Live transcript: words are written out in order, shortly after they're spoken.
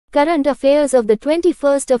Current affairs of the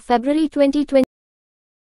 21st of February 2020.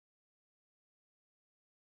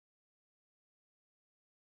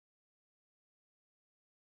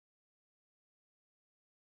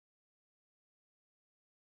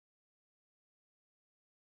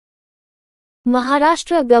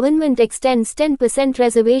 Maharashtra government extends 10%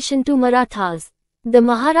 reservation to Marathas. The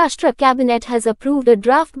Maharashtra cabinet has approved a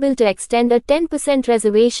draft bill to extend a 10%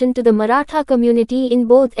 reservation to the Maratha community in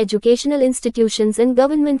both educational institutions and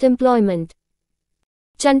government employment.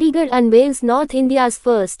 Chandigarh unveils North India's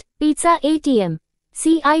first pizza ATM.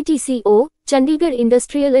 CITCO, Chandigarh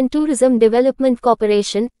Industrial and Tourism Development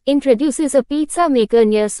Corporation, introduces a pizza maker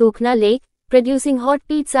near Sukhna Lake, producing hot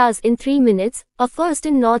pizzas in 3 minutes, a first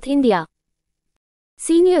in North India.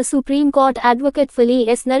 Senior Supreme Court advocate Fali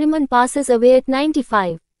S. Nariman passes away at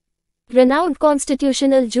 95. Renowned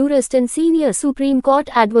constitutional jurist and senior Supreme Court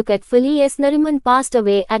advocate Fali S. Nariman passed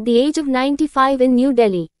away at the age of 95 in New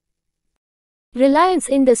Delhi. Reliance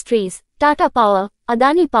Industries, Tata Power,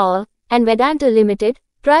 Adani Power, and Vedanta Limited,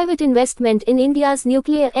 private investment in India's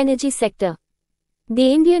nuclear energy sector.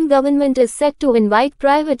 The Indian government is set to invite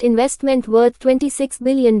private investment worth $26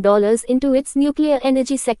 billion into its nuclear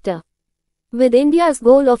energy sector, with India's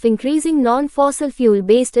goal of increasing non-fossil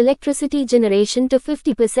fuel-based electricity generation to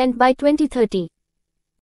 50% by 2030.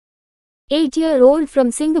 8-year-old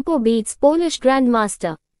from Singapore beats Polish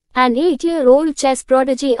Grandmaster. An 8-year-old chess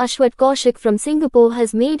prodigy Ashwat Kaushik from Singapore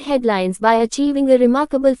has made headlines by achieving a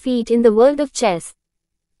remarkable feat in the world of chess.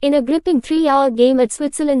 In a gripping 3-hour game at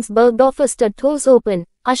Switzerland's Bergdorfer Stuttgart Open,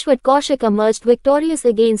 Ashwat Kaushik emerged victorious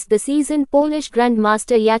against the seasoned Polish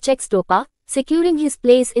Grandmaster Jacek Stopa, securing his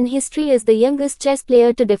place in history as the youngest chess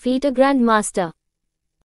player to defeat a grandmaster.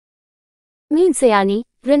 Mean Sayani,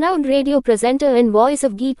 renowned radio presenter and voice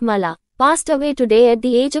of Geet Mala, passed away today at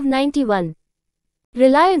the age of 91.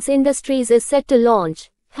 Reliance Industries is set to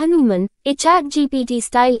launch Hanuman, a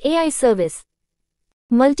ChatGPT-style AI service.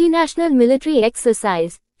 Multinational military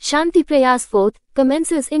exercise, Shanti Prayas 4th,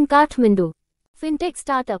 commences in Kathmandu. Fintech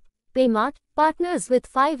startup, Paymart, partners with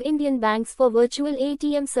 5 Indian banks for virtual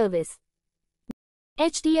ATM service.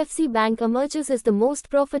 HDFC Bank emerges as the most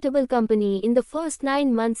profitable company in the first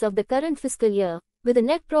 9 months of the current fiscal year, with a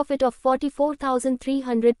net profit of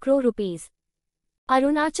 44,300 crore rupees.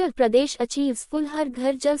 Arunachal Pradesh achieves full Har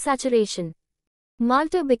Ghar Jal saturation.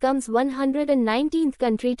 Malta becomes 119th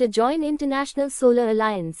country to join International Solar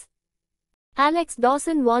Alliance. Alex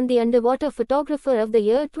Dawson won the Underwater Photographer of the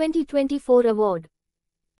Year 2024 award.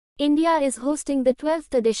 India is hosting the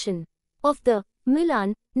 12th edition of the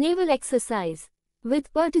Milan Naval Exercise,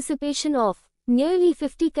 with participation of nearly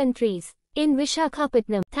 50 countries in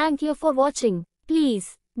Vishakhapatnam. Thank you for watching.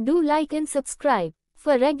 Please do like and subscribe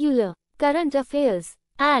for regular current affairs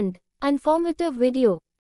and informative video.